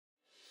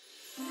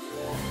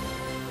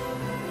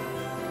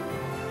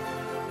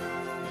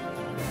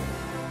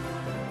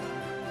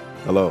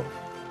Hello,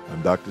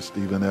 I'm Dr.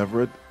 Stephen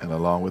Everett, and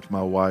along with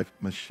my wife,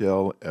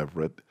 Michelle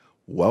Everett,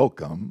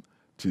 welcome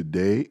to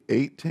day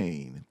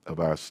 18 of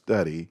our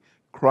study,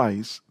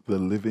 Christ, the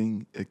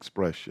Living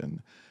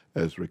Expression,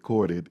 as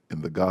recorded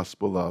in the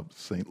Gospel of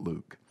St.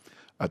 Luke.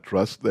 I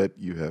trust that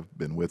you have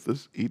been with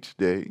us each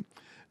day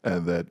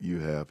and that you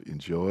have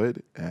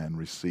enjoyed and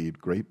received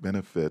great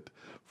benefit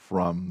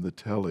from the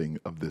telling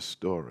of this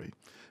story.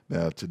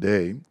 Now,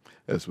 today,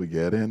 as we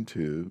get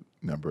into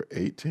number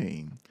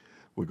 18,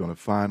 we're going to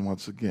find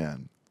once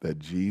again that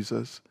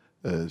Jesus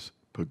is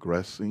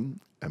progressing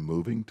and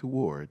moving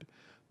toward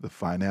the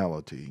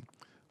finality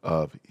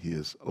of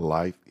his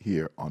life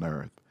here on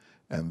earth.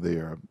 And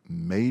there are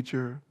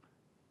major,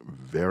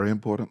 very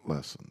important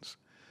lessons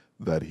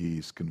that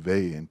he's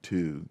conveying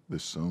to the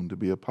soon to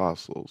be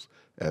apostles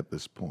at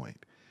this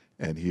point.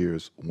 And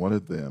here's one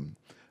of them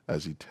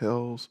as he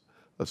tells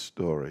a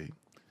story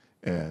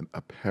and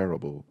a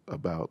parable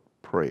about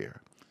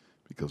prayer.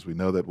 Because we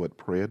know that what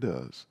prayer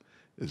does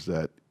is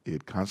that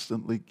it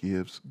constantly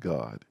gives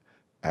God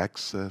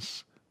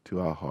access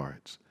to our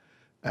hearts,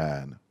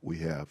 and we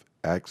have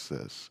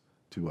access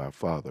to our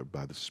Father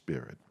by the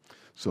Spirit.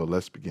 So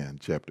let's begin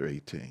chapter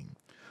 18.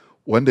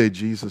 One day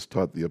Jesus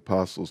taught the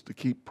apostles to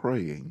keep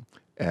praying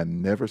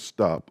and never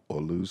stop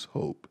or lose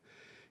hope.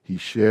 He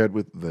shared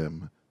with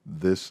them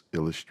this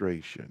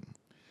illustration.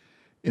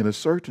 In a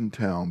certain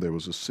town there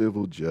was a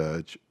civil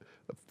judge,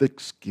 a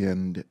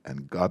thick-skinned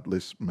and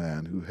godless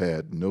man who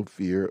had no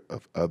fear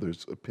of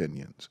others'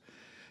 opinions.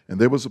 And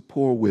there was a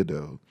poor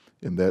widow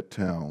in that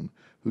town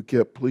who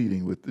kept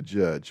pleading with the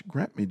judge,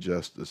 "Grant me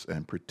justice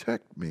and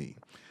protect me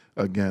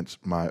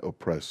against my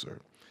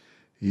oppressor."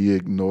 He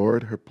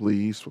ignored her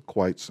pleas for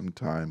quite some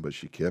time, but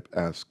she kept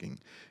asking.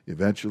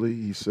 Eventually,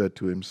 he said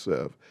to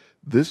himself,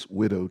 "This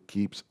widow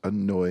keeps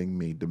annoying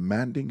me,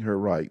 demanding her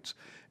rights,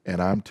 and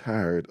I'm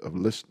tired of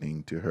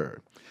listening to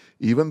her.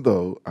 Even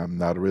though I'm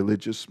not a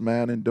religious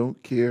man and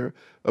don't care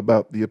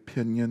about the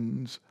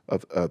opinions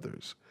of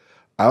others,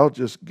 I'll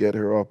just get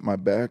her off my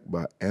back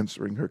by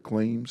answering her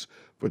claims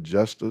for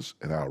justice,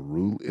 and I'll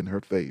rule in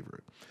her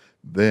favor.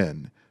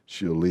 Then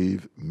she'll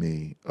leave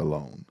me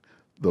alone."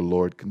 The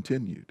Lord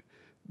continued,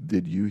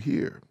 "Did you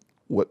hear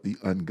what the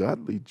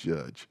ungodly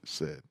judge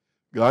said?"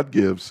 God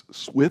gives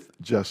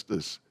swift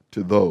justice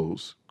to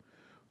those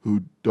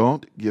who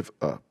don't give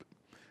up.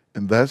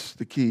 And that's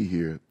the key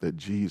here that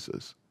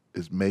Jesus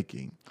is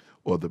making,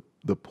 or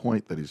the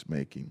point that he's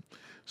making.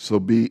 So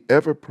be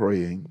ever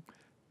praying,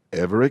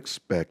 ever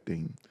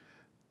expecting,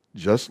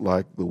 just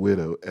like the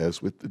widow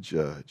as with the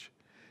judge.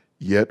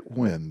 Yet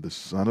when the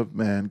Son of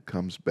Man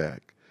comes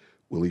back,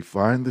 will he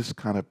find this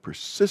kind of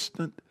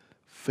persistent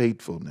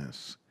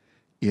faithfulness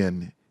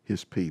in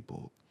his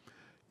people?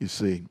 You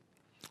see,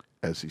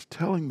 as he's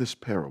telling this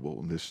parable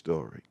and this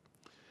story,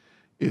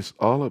 it's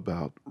all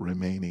about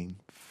remaining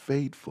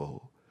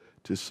faithful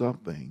to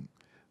something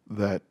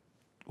that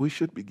we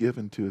should be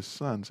given to his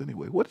sons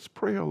anyway. What is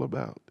prayer all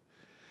about?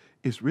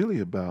 It's really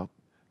about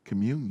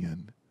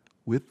communion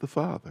with the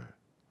Father.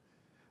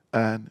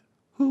 And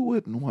who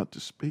wouldn't want to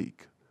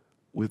speak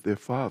with their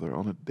Father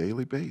on a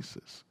daily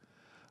basis?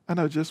 I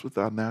know, just with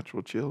our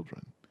natural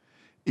children.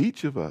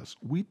 Each of us,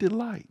 we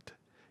delight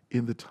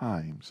in the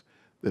times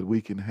that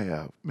we can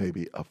have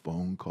maybe a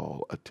phone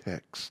call, a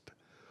text,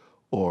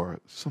 or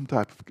some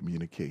type of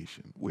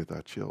communication with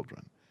our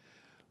children.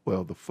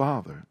 Well, the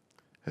Father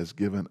has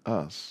given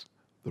us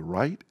the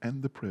right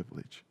and the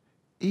privilege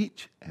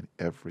each and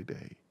every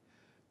day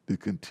to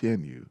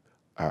continue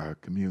our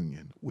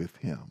communion with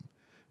him.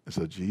 And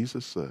so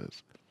Jesus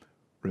says,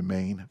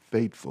 remain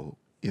faithful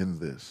in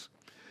this.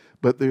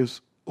 But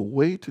there's a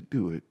way to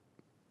do it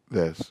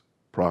that's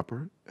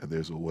proper, and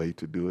there's a way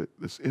to do it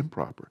that's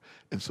improper.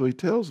 And so he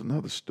tells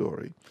another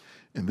story,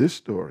 and this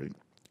story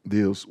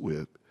deals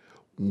with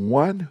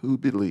one who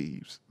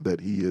believes that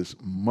he is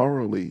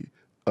morally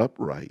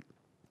upright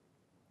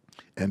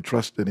and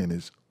trusted in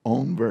his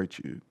own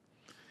virtue,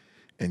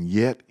 and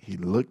yet he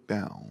looked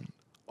down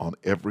on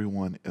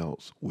everyone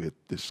else with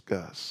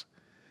disgust.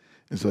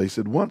 And so he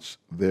said, once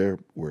there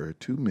were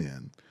two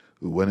men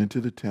who went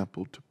into the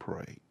temple to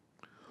pray.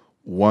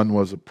 One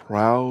was a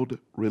proud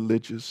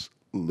religious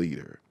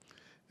leader,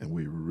 and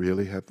we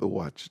really have to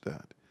watch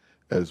that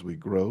as we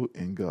grow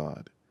in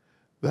God,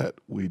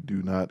 that we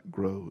do not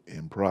grow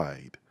in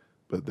pride,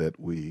 but that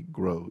we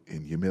grow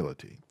in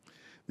humility.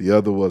 The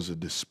other was a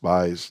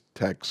despised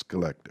tax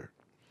collector.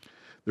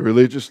 The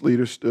religious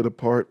leader stood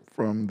apart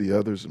from the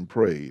others and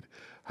prayed,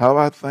 "How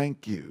I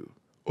thank you,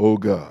 O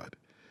God,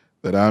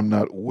 that I'm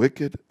not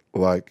wicked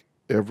like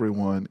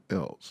everyone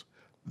else."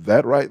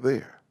 That right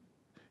there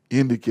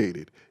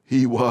indicated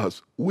he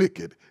was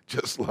wicked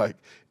just like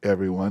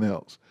everyone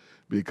else,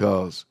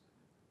 because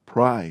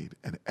pride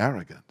and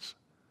arrogance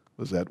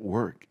was at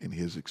work in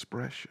his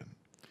expression.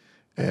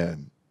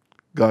 And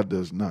God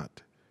does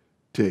not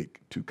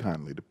take too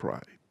kindly to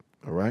pride.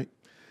 All right?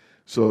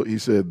 So he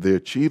said, they're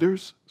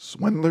cheaters,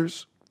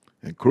 swindlers,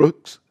 and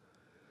crooks,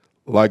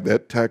 like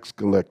that tax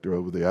collector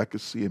over there. I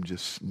could see him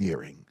just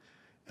sneering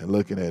and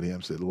looking at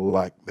him, said,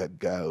 like that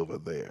guy over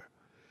there.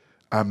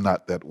 I'm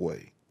not that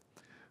way.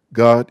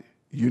 God,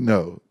 you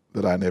know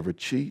that I never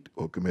cheat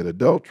or commit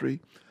adultery.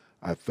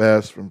 I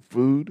fast from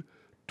food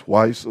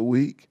twice a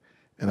week,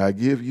 and I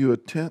give you a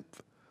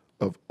tenth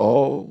of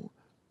all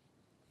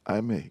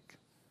I make.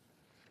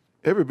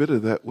 Every bit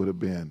of that would have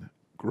been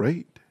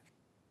great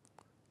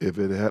if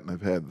it hadn't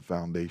have had the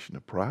foundation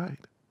of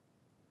pride.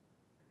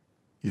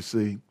 You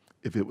see,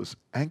 if it was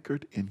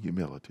anchored in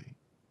humility,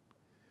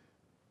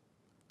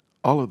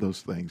 all of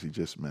those things he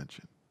just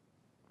mentioned,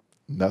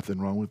 nothing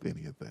wrong with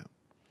any of them.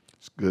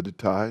 It's good to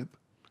tithe.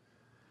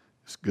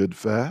 It's good to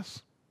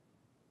fast.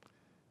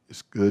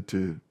 It's good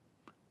to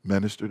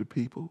minister to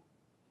people,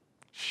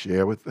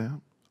 share with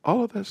them.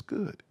 All of that's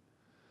good.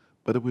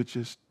 But if we're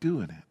just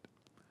doing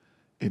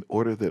it in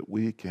order that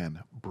we can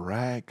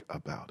brag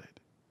about it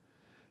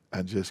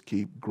and just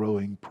keep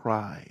growing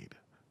pride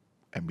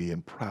and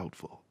being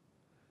proudful,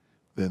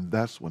 then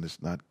that's when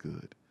it's not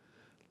good.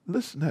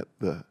 Listen at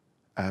the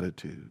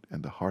attitude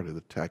and the heart of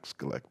the tax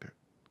collector.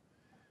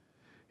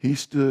 He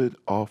stood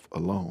off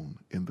alone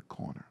in the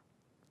corner,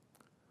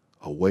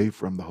 away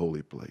from the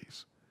holy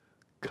place,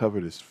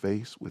 covered his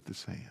face with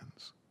his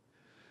hands,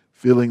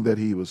 feeling that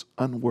he was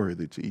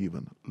unworthy to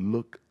even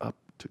look up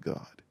to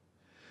God.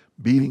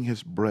 Beating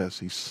his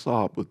breast, he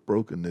sobbed with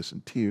brokenness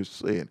and tears,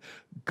 saying,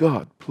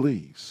 God,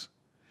 please,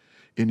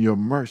 in your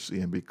mercy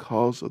and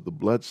because of the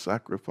blood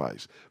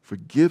sacrifice,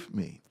 forgive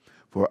me,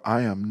 for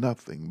I am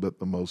nothing but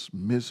the most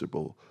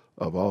miserable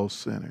of all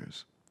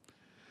sinners.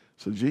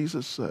 So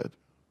Jesus said,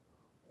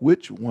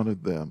 which one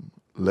of them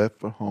left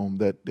for home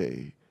that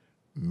day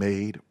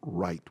made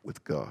right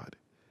with God?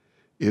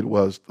 It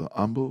was the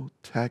humble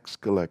tax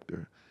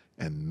collector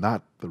and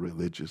not the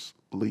religious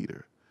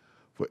leader.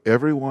 For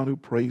everyone who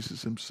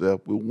praises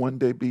himself will one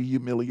day be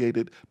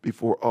humiliated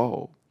before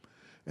all,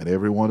 and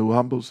everyone who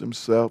humbles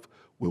himself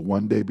will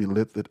one day be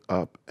lifted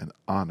up and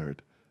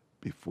honored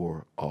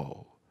before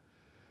all.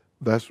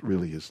 That's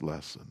really his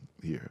lesson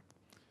here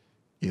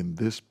in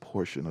this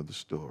portion of the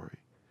story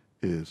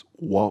is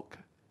walk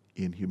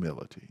in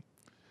humility.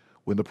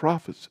 When the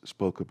prophets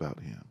spoke about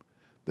him,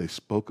 they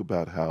spoke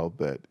about how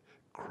that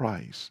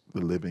Christ,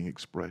 the living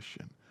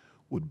expression,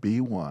 would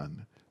be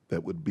one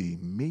that would be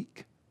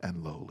meek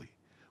and lowly.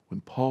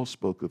 When Paul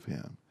spoke of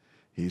him,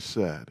 he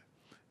said,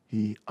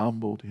 he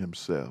humbled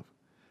himself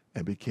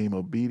and became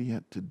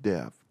obedient to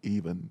death,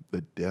 even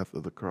the death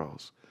of the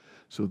cross.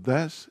 So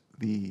that's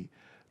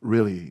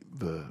really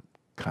the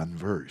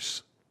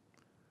converse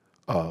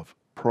of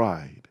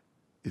pride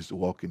is to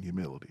walk in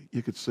humility.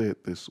 You could say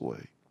it this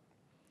way.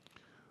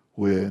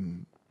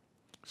 When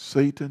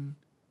Satan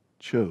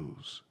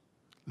chose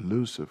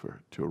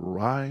Lucifer to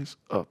rise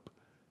up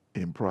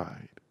in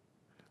pride,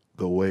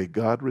 the way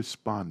God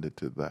responded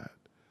to that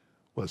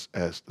was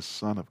as the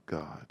Son of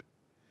God.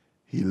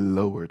 He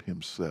lowered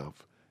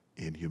himself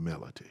in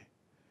humility.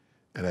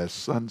 And as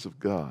sons of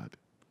God,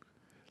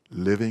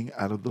 living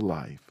out of the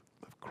life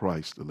of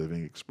Christ, the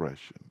living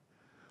expression,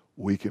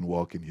 we can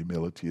walk in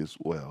humility as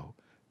well,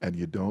 and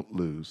you don't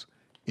lose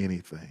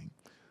anything.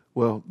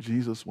 Well,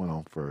 Jesus went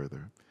on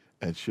further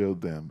and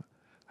showed them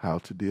how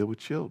to deal with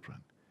children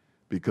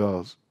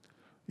because,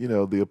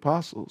 the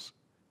apostles,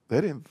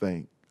 they didn't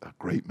think a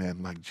great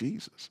man like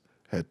Jesus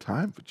had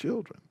time for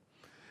children.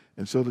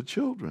 And so the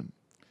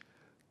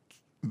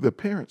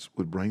parents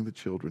would bring the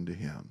children to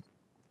him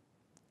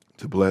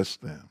to bless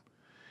them.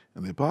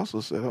 And the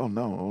apostles said, oh,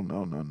 no, oh,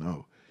 no, no,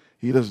 no.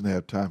 He doesn't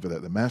have time for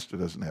that. The master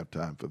doesn't have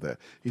time for that.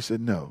 He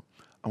said, no,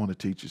 I want to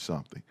teach you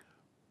something.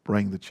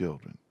 Bring the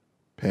children.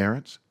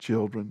 Parents,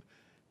 children,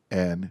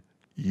 and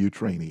you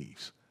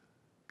trainees.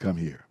 Come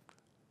here.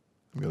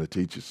 I'm going to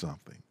teach you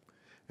something.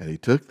 And he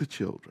took the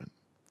children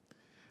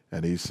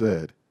and he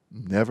said,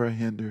 never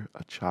hinder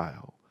a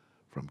child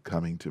from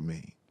coming to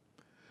me.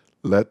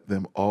 Let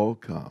them all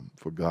come,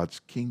 for God's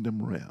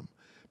kingdom realm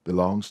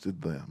belongs to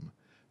them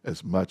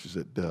as much as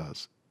it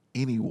does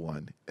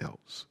anyone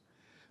else.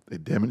 They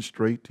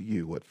demonstrate to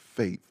you what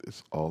faith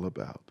is all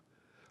about.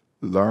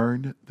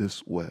 Learn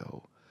this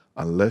well.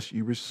 Unless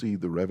you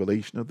receive the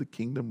revelation of the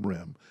kingdom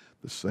realm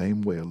the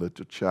same way a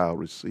little child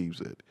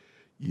receives it,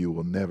 you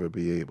will never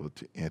be able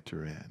to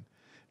enter in.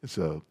 And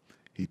so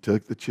he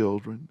took the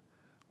children.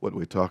 What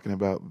we're talking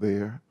about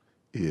there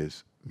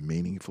is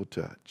meaningful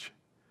touch.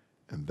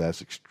 And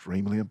that's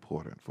extremely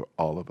important for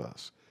all of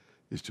us,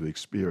 is to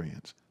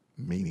experience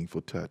meaningful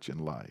touch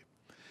in life.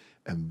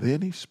 And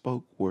then he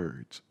spoke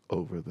words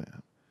over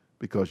them,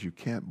 because you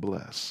can't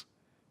bless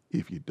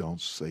if you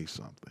don't say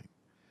something.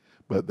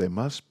 But they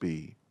must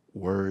be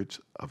words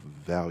of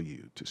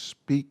value, to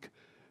speak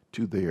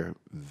to their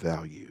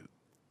value.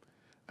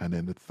 And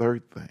then the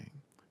third thing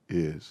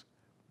is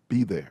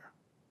be there.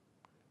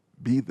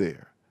 Be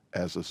there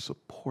as a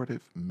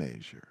supportive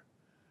measure.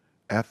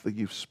 After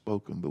you've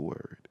spoken the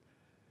word,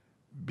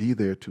 be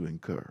there to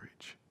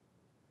encourage.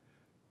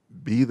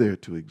 Be there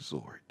to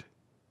exhort.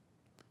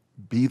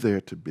 Be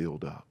there to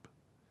build up.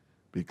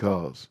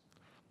 Because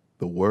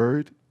the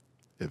word,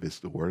 if it's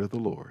the word of the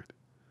Lord,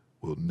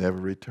 will never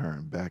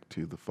return back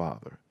to the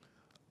Father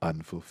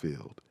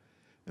unfulfilled.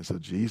 And so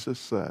Jesus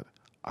said,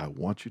 I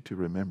want you to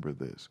remember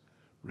this.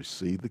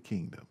 Receive the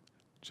kingdom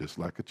just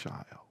like a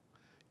child.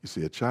 You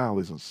see, a child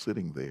isn't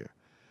sitting there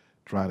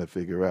trying to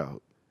figure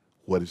out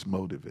what his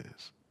motive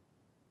is.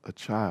 A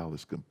child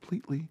is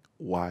completely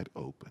wide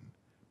open,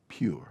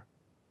 pure,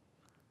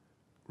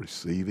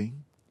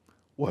 receiving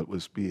what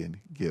was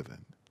being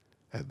given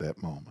at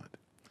that moment.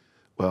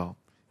 Well,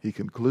 he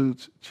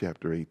concludes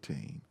chapter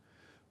 18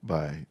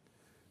 by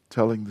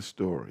telling the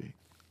story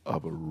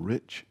of a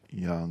rich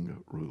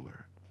young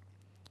ruler.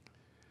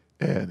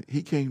 And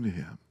he came to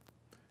him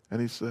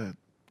and he said,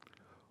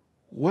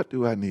 what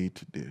do I need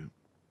to do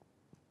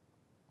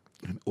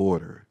in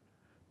order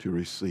to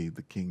receive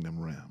the kingdom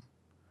realm?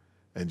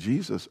 And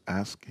Jesus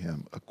asked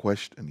him a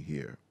question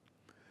here.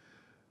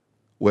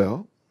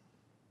 Well,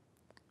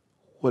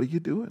 what are you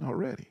doing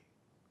already?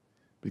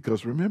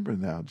 Because remember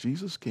now,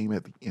 Jesus came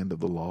at the end of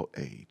the law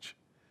age.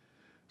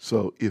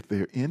 So if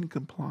they're in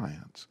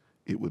compliance,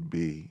 it would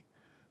be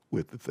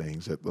with the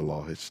things that the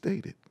law has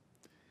stated.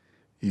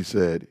 He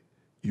said,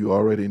 you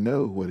already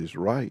know what is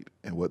right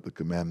and what the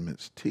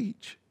commandments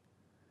teach.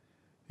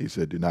 He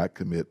said, do not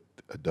commit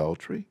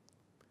adultery,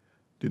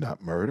 do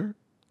not murder,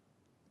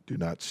 do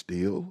not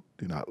steal,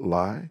 do not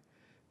lie,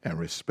 and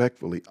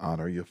respectfully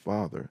honor your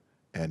father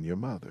and your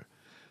mother.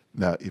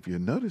 Now, if you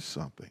notice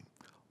something,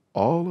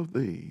 all of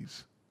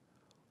these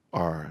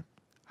are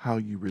how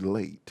you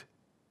relate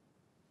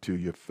to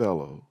your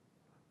fellow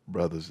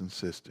brothers and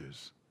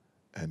sisters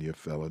and your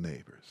fellow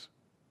neighbors.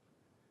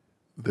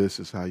 This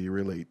is how you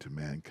relate to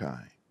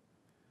mankind.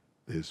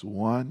 There's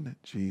one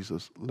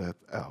Jesus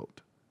left out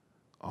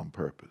on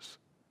purpose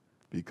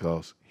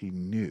because he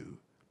knew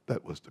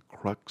that was the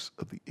crux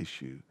of the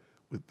issue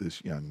with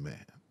this young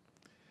man.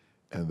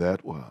 And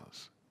that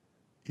was,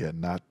 you're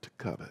not to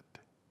covet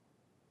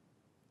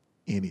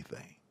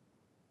anything.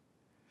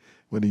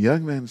 When the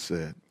young man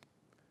said,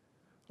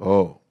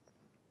 oh,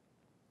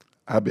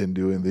 I've been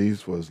doing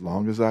these for as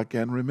long as I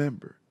can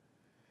remember.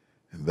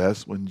 And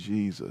that's when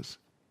Jesus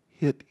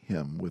hit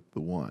him with the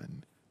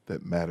one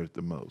that mattered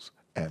the most.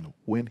 And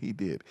when he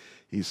did,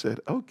 he said,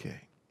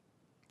 okay,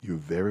 you're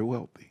very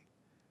wealthy.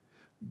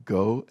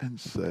 Go and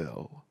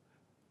sell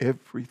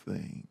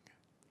everything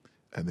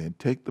and then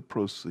take the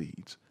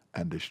proceeds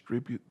and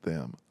distribute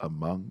them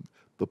among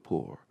the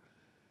poor.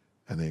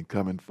 And then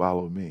come and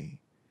follow me,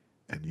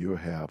 and you'll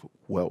have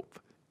wealth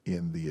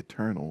in the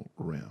eternal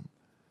realm.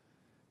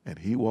 And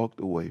he walked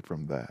away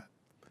from that.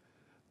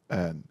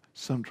 And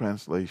some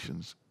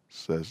translations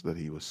says that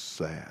he was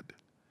sad.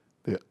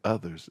 There are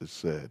others that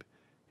said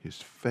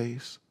his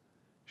face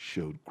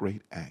showed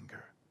great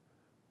anger,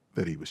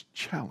 that he was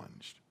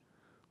challenged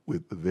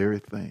with the very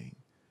thing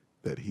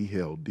that he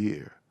held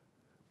dear.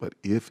 But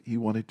if he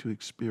wanted to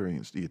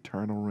experience the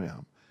eternal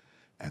realm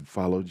and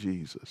follow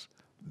Jesus,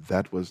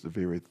 that was the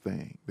very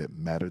thing that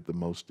mattered the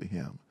most to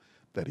him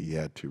that he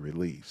had to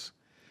release.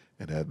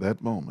 And at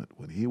that moment,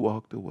 when he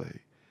walked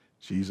away,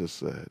 Jesus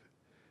said,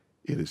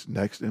 it is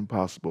next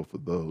impossible for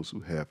those who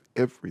have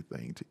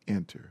everything to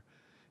enter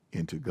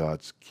into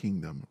God's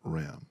kingdom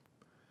realm.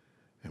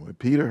 And when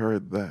Peter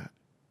heard that,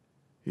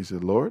 he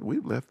said, Lord,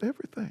 we've left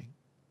everything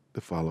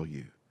to follow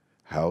you.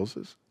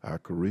 Houses, our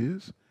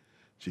careers.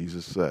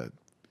 Jesus said,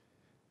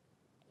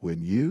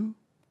 when you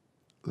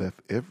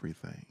left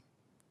everything,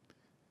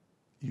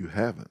 you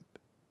haven't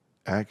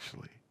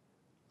actually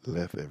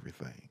left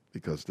everything.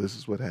 Because this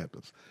is what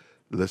happens.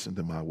 Listen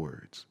to my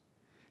words.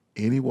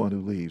 Anyone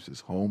who leaves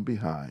his home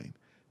behind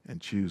and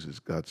chooses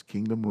God's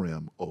kingdom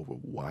realm over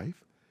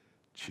wife,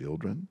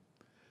 children,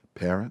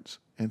 parents,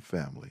 and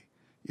family,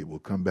 it will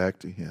come back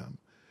to him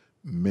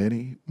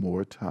many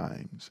more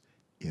times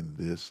in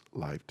this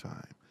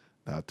lifetime.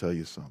 Now, I'll tell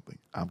you something.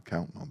 I'm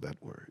counting on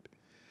that word.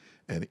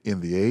 And in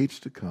the age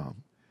to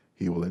come,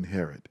 he will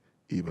inherit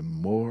even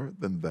more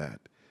than that.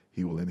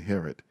 He will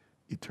inherit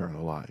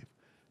eternal life.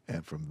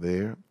 And from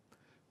there,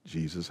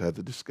 Jesus had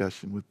the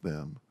discussion with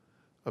them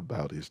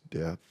about his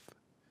death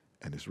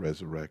and his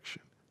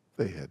resurrection.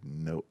 They had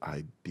no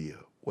idea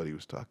what he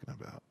was talking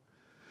about,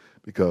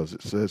 because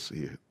it says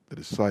here the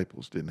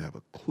disciples didn't have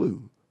a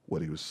clue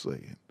what he was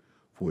saying,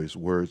 for his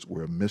words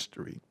were a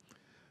mystery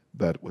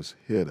that was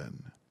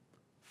hidden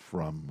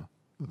from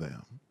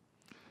them.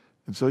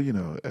 And so,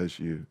 as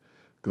you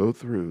go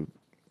through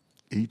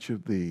each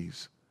of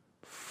these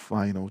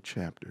final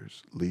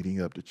chapters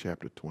leading up to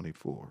chapter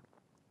 24,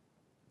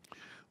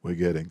 we're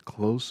getting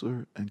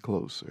closer and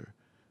closer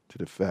to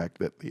the fact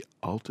that the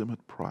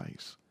ultimate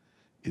price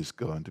is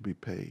going to be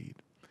paid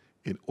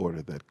in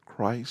order that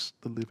Christ,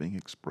 the living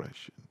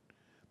expression,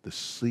 the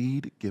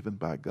seed given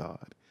by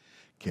God,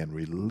 can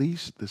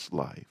release this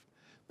life,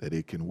 that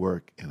it can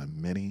work in a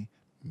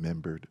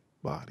many-membered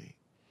body.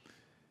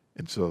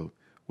 And so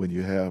when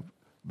you have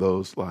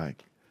those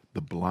like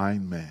the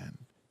blind man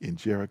in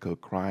Jericho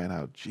crying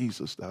out,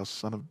 Jesus, thou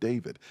son of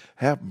David,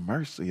 have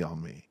mercy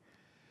on me.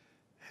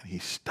 And he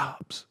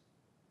stops.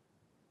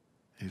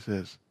 He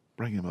says,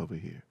 bring him over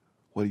here.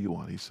 What do you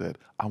want? He said,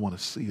 I want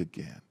to see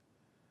again.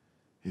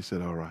 He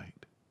said, all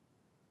right,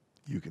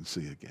 you can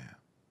see again.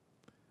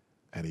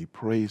 And he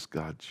praised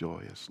God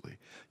joyously.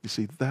 You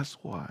see, that's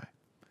why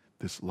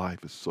this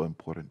life is so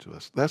important to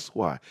us. That's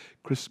why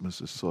Christmas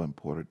is so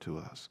important to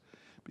us,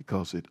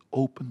 because it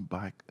opened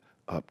back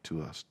up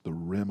to us the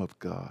rim of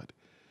God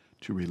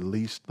to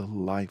release the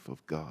life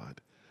of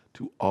God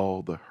to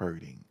all the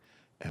hurting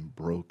and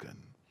broken,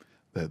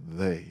 that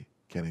they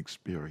can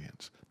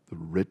experience the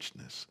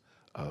richness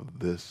of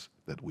this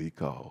that we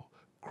call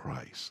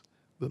Christ,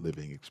 the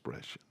living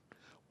expression.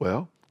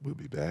 Well, we'll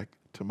be back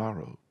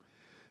tomorrow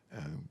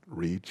and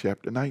read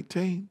chapter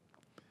 19,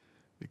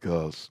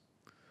 because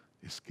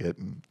it's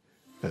getting,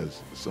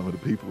 as some of the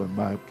people in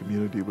my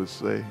community would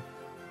say,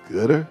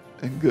 gooder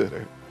and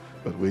gooder.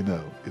 But we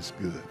know it's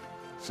good.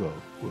 So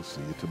we'll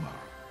see you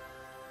tomorrow.